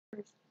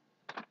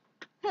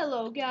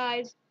Hello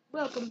guys,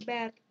 welcome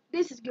back.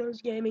 This is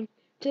Ghost Gaming.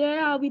 Today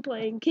I'll be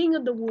playing King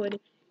of the Wood.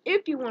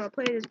 If you want to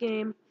play this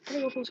game, I'm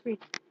gonna go full screen.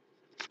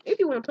 If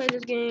you want to play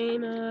this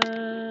game,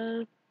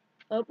 oh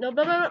no. If you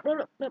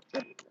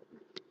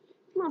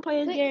want to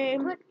play this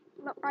game, Click,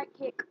 right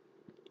click.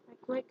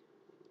 click.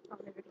 Oh,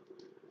 there we go.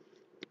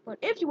 But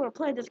if you want to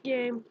play this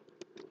game,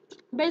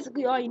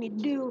 basically all you need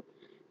to do,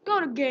 go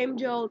to Game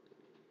Jolt,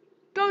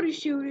 go to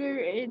Shooter,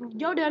 and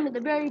go down to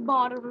the very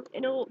bottom,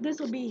 and this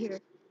will be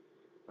here.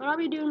 But I'll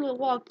be doing a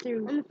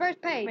walkthrough. On the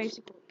first page.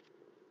 Basically.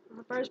 On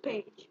the first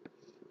page.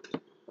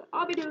 But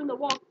I'll be doing the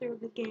walkthrough of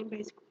this game,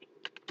 basically.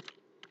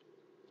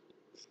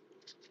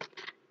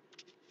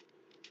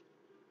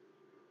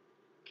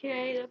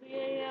 Okay,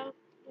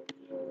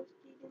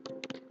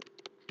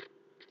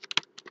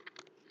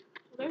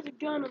 there's a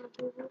gun on the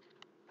table.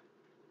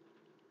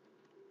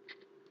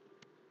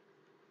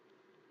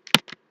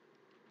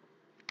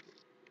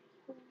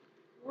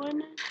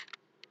 One.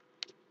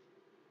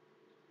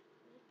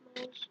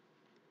 Nice.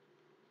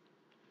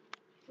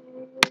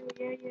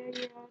 Yeah, I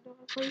know how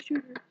to play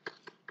shooter.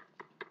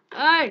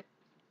 Hey!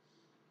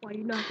 Why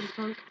you knocking,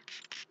 punk?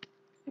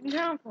 You can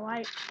turn on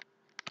polite.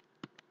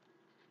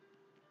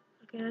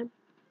 Okay.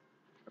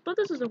 I thought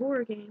this was a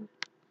horror game.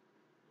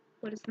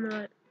 But it's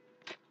not.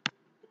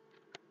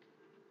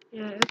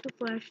 Yeah, it's a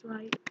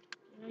flashlight.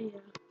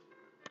 Yeah.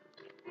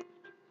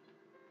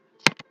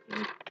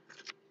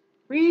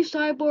 Read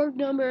cyborg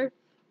number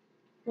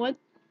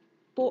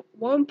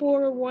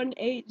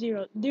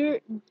 14180.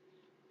 Dear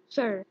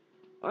Sir,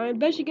 our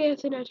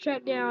investigation has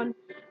tracked down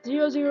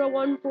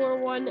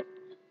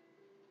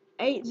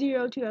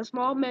 0014180 to a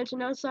small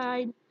mansion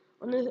outside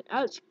on the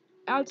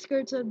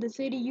outskirts of the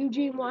city,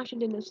 Eugene,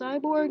 Washington. The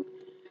cyborg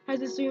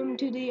has assumed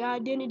to the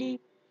identity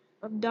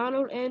of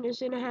Donald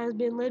Anderson and has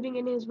been living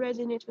in his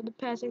residence for the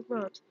past 6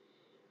 months.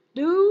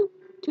 Due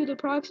to the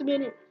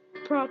proximity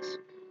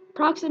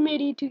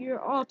to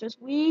your office,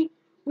 we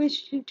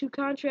wish to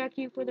contract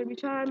you for the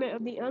retirement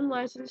of the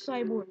unlicensed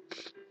cyborg.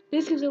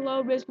 This is a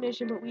low-risk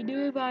mission, but we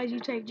do advise you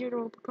take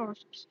general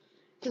precautions.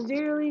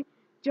 Sincerely,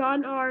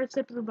 John R.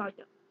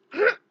 Supervisor.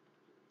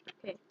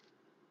 Okay.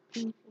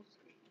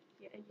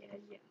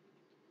 Yeah.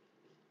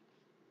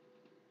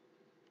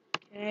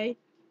 Okay.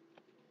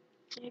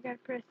 You gotta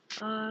press.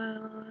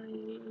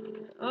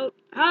 Oh,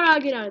 how do I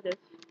get out of this?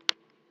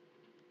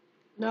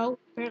 No,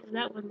 apparently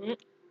that wasn't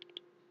it.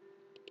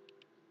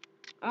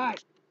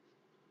 Alright.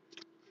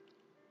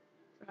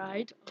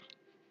 Right.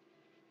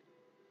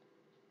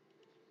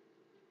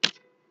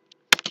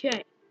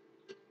 Okay.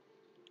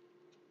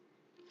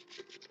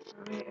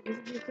 Alright, I guess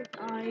it's just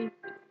I.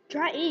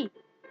 Try E.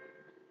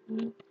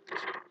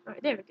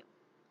 Alright, there we go.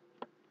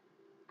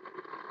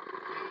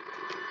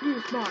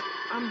 You're smart.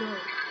 I'm done.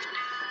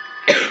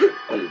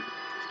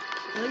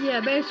 Well, yeah,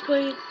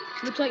 basically,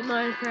 looks like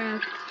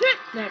Minecraft.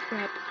 That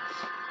crap.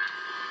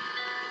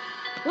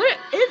 What?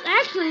 It's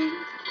actually,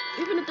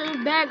 even if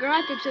there's bad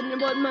graphics and there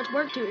wasn't much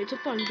work to it, it's a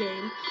fun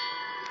game.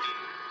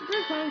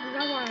 It's fun because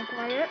I want to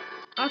play it.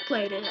 I've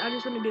played it. I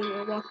just want to do a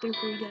little walkthrough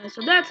for you guys.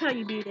 So that's how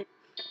you beat it.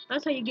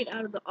 That's how you get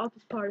out of the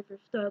office part if you're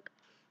stuck.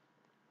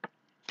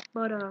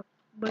 But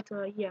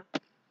yeah.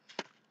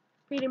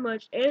 Pretty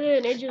much. And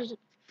then it just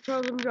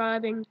shows them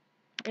driving,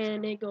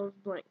 and it goes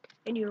blank.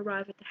 And you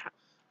arrive at the house.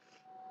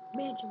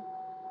 Mansion.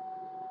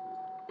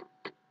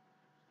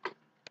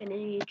 And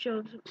then it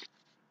shows,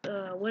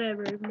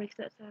 whatever makes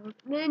that sound.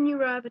 And then you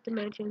arrive at the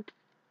mansion.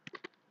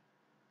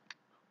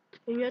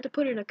 And you have to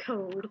put in a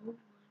code.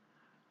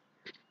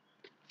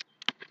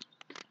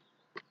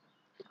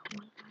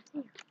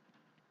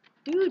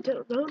 Dude,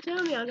 don't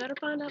tell me. I gotta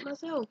find out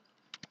myself.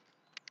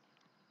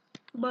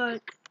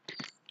 But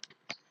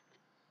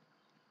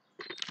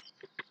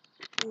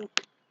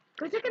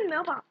Go check in the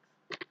mailbox.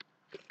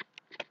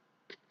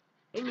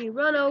 and you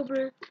run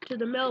over to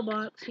the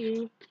mailbox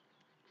here.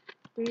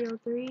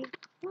 303.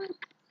 What?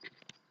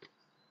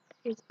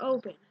 It's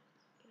open.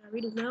 Can I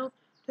read it now?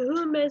 To whom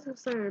it may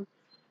concern.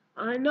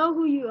 I know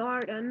who you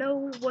are. I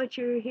know what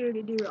you're here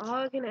to do. All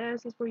I can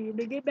ask is for you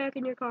to get back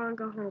in your car and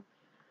go home.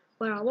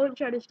 But I won't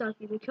try to stop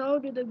you. The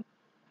code to the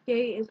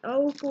gate is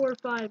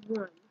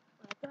 0451.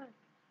 Okay.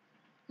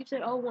 You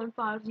said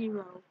 0150.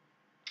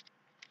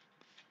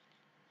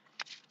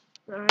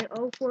 Alright,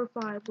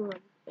 0451.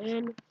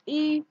 And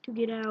E to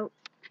get out.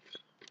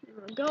 I'm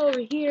gonna go over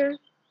here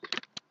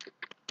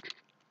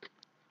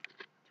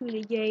to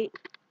the gate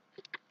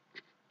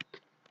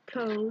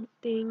code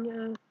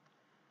thing.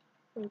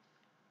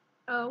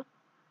 O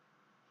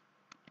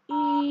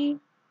E.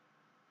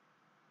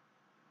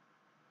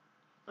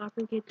 I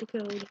forget the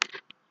code.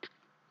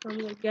 So I'm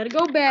gonna gotta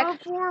go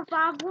back.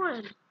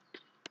 0451.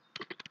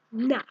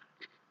 Nah.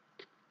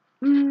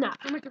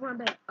 How much you want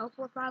to bet?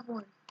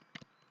 0451.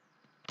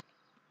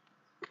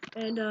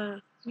 And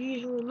you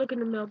usually look in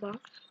the mailbox.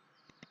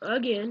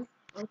 Again,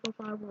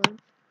 0451.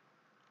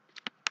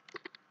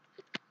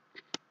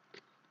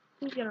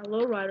 He's got a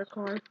lowrider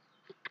car.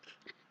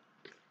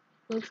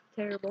 Looks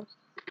terrible.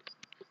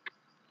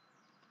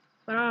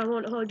 But I don't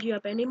want to hold you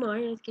up anymore.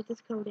 Let's get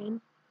this code in.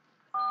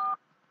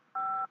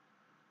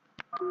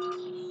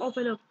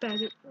 Open up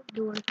faggot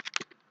door.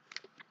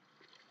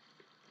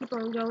 Keep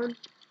on going.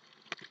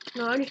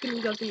 No, I'm just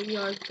gonna go through the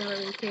yard because I don't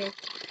really care.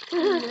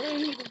 And then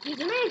you can see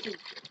the mansion.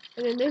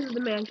 And then this is the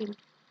mansion.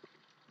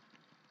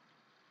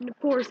 And of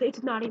course,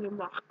 it's not even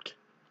locked.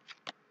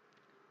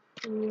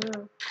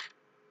 Yeah.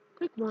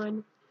 Quick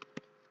one.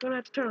 Gonna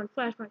have to turn on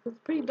flashlight because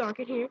it's pretty dark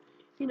in here.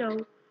 You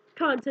know,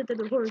 concept of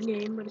a horror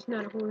game, but it's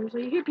not a horror. So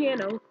you hear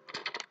piano.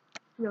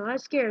 You know,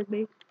 that scares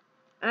me.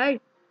 Hey,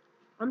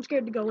 I'm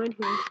scared to go in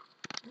here.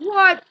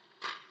 What?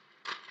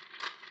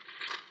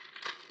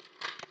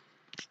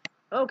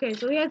 Okay,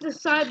 so he has this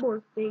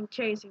cyborg thing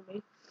chasing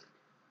me.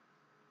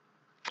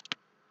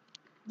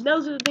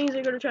 Those are the things that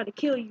are gonna try to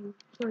kill you,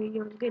 so you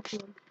don't get to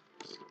them.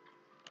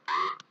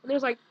 And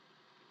there's like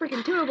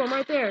freaking 2 of them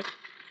right there.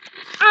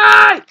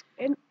 Ah!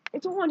 And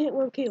it's a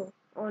one kill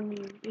on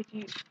you if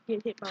you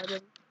get hit by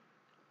them.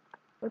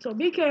 But so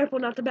be careful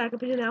not to back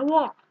up into that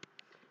wall.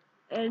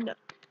 And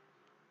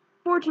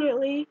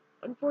unfortunately,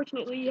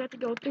 you have to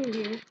go through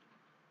here.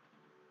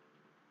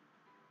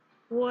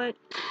 What?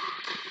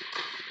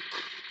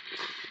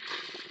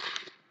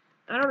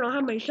 I don't know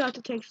how many shots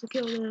it takes to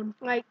kill them.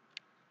 Like,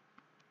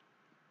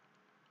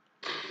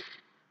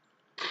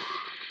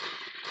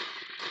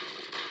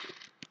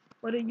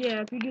 But yeah,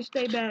 if you just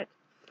stay back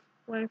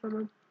away from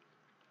them,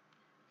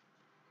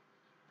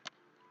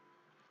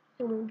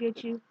 it won't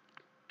get you.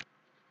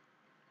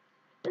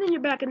 And then you're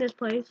back in this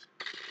place.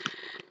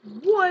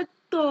 What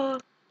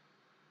the?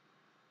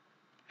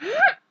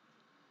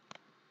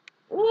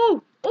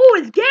 Oh, oh,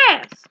 it's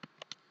gas!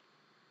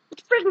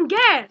 It's freaking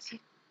gas!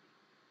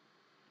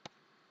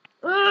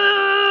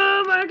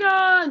 Oh my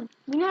god!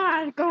 you know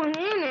how to go in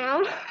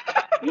now.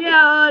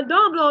 Yeah,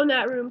 don't go in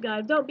that room,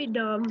 guys. Don't be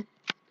dumb.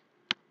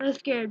 That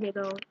scared me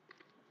though.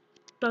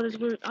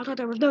 I thought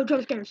there was no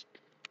jump scares.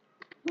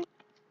 I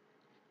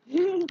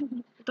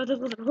thought this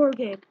was a horror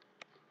game.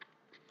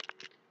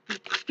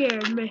 It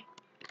scared me.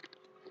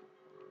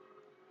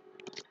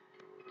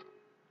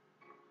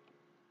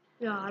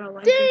 Yeah, I don't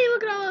like See, it.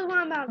 look at all those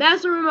wombat.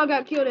 That's the room I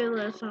got killed in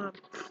last time.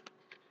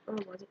 Or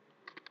was it?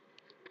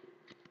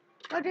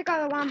 Go drink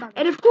all the wombat.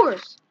 And of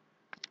course,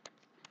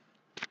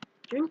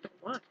 drink the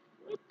wine.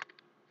 What?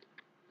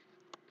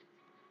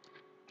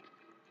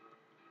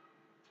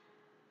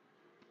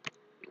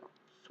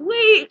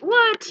 Sweet,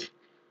 what?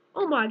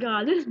 Oh my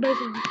god, this is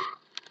basically...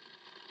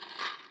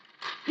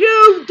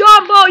 You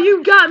Dumbo,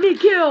 you got me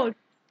killed!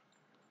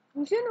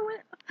 You shouldn't have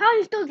went. How are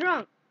you still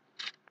drunk?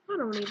 I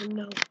don't even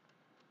know.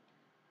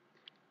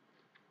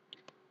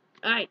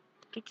 Alright,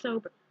 get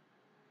sober.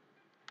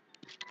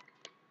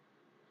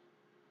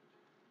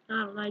 I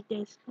don't like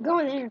this. Go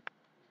in there.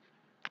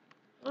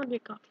 I want to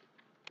get coffee.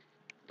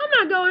 I'm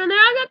not going in there,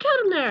 I got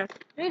killed in there!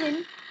 I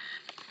didn't.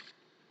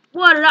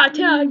 What did I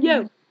tell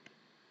you?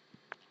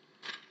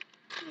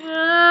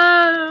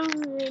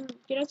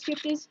 Can I skip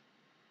this?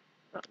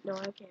 Oh, no,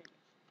 I can't.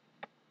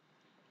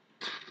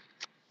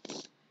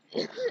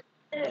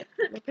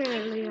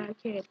 Apparently I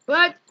can't.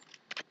 But,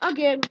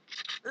 again,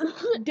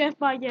 death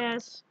by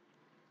gas.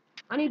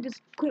 I need to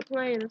quit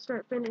playing and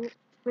start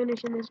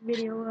finishing this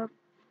video up.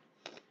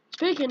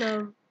 Speaking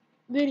of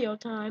video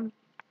time,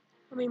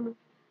 I mean, how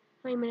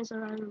many minutes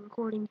are I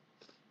recording?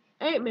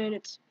 8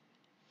 minutes.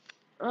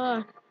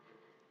 Here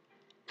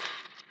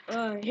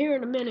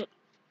in a minute,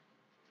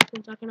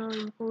 since I can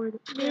only record.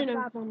 Here in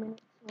 5 more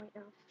minutes right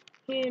now.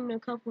 Here in a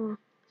couple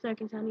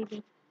seconds, I need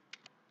to.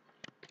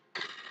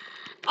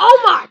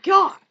 Oh my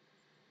god!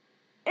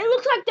 It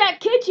looks like that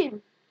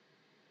kitchen!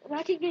 And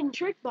I keep getting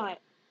tricked by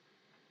it.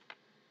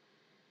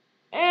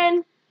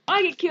 And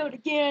I get killed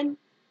again.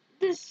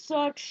 This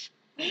sucks.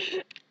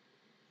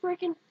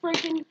 freaking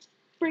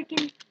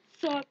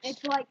sucks.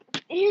 It's like,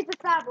 here's the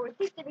cyborg.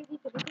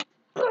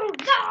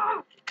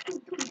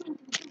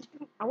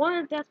 I wonder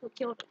if that's what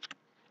killed him.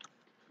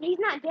 He's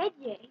not dead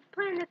yet. He's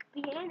playing the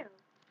piano.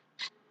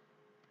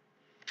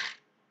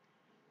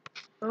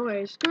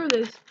 Okay, screw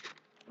this.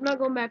 I'm not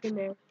going back in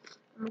there.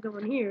 I'm gonna go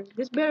in here.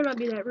 This better not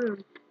be that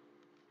room.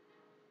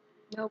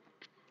 Nope.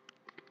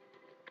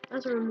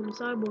 That's the room the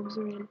cyborgs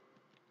are in.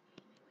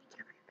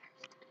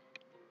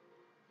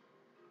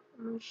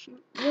 I'm gonna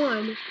shoot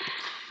one. Leave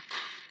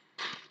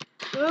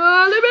me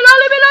alone, leave me alone,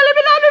 leave me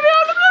alone, leave me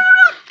alone, leave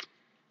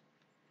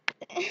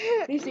me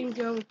alone! These things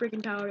are over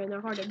freaking powered and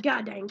they're hard to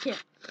goddamn kill.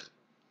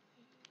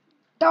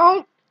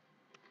 Don't.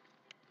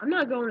 I'm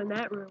not going in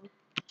that room.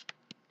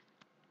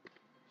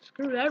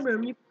 Screw that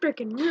room, you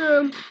freaking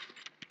room.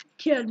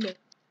 Killed me.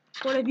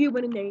 One of you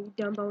went in there, you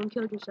dumbo, and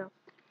killed yourself.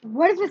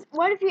 What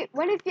if you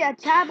a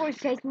cyborg's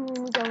chasing you and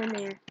you go in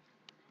there?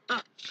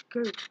 Oh,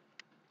 screw.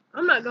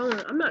 I'm not going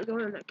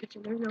in that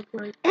kitchen. There's no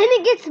point. And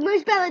it gets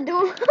smushed by the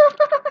door.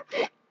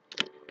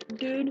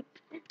 Dude,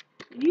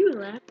 you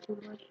laugh too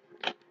much.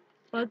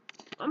 But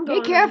I'm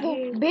going. Be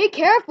careful. Be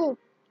careful.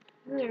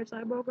 Isn't there a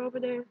cyborg over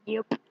there?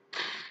 Yep.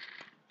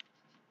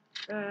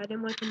 Alright, I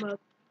didn't wake him up.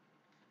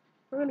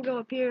 We're gonna go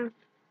up here.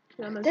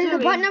 There's a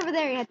button over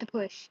there you have to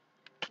push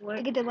What?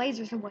 to get the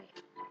lasers away.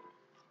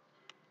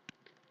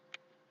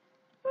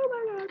 Oh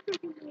my god,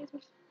 freaking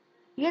lasers.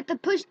 You have to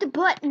push the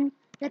button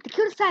have to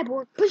kill the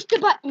cyborg. Push the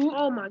button.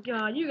 Oh my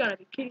god, you gotta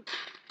be kidding.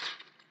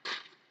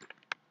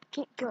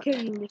 Can't go.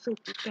 Kidding me, sleep,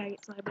 you faggot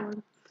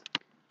cyborg.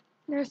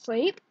 They're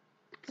asleep.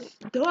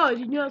 Duh, did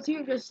you not see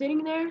her just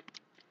sitting there?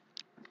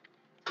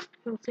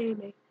 Don't see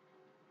me.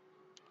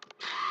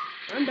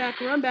 Run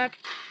back, run back.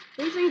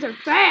 These things are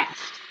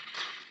fast.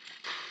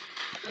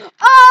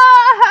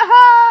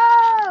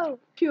 Oh!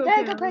 Kill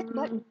There, go press the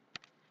button.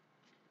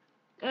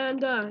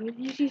 And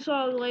you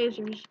saw the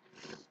lasers.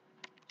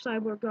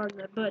 Cyborg guarding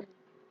that button.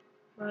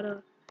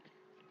 But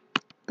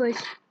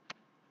Push.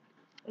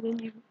 and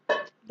then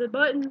the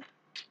button,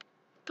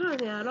 turn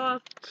that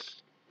off.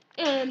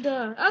 And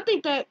I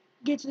think that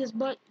gets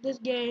this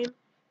game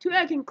to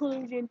a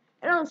conclusion.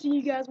 And I'll see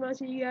you guys when I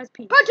see you guys.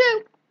 Peace. Part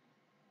 2.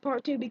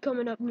 Part 2 be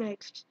coming up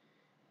next.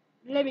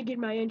 Let me get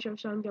my intro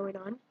song going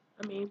on.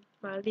 I mean,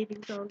 my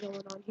leaving song going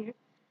on here.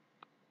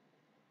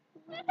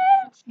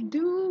 Let's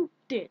do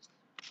this.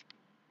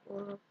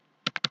 Or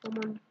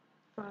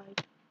 115.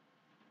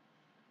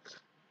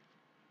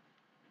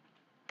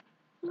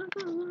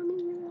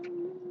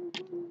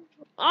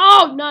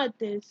 Oh, not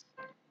this.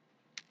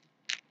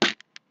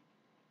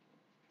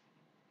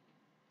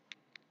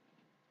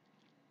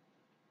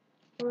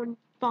 One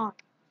five.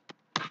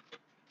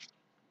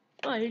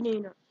 Oh, I didn't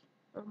even know.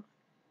 Oh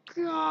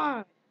my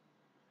god.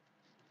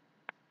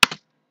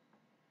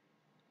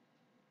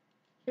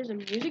 There's a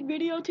music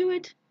video to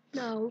it?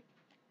 No.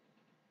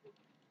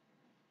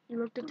 You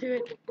looked into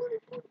it?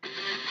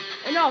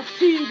 And I'll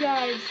see you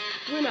guys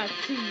when I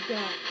see you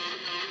guys.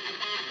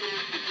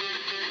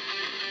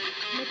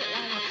 Make it loud.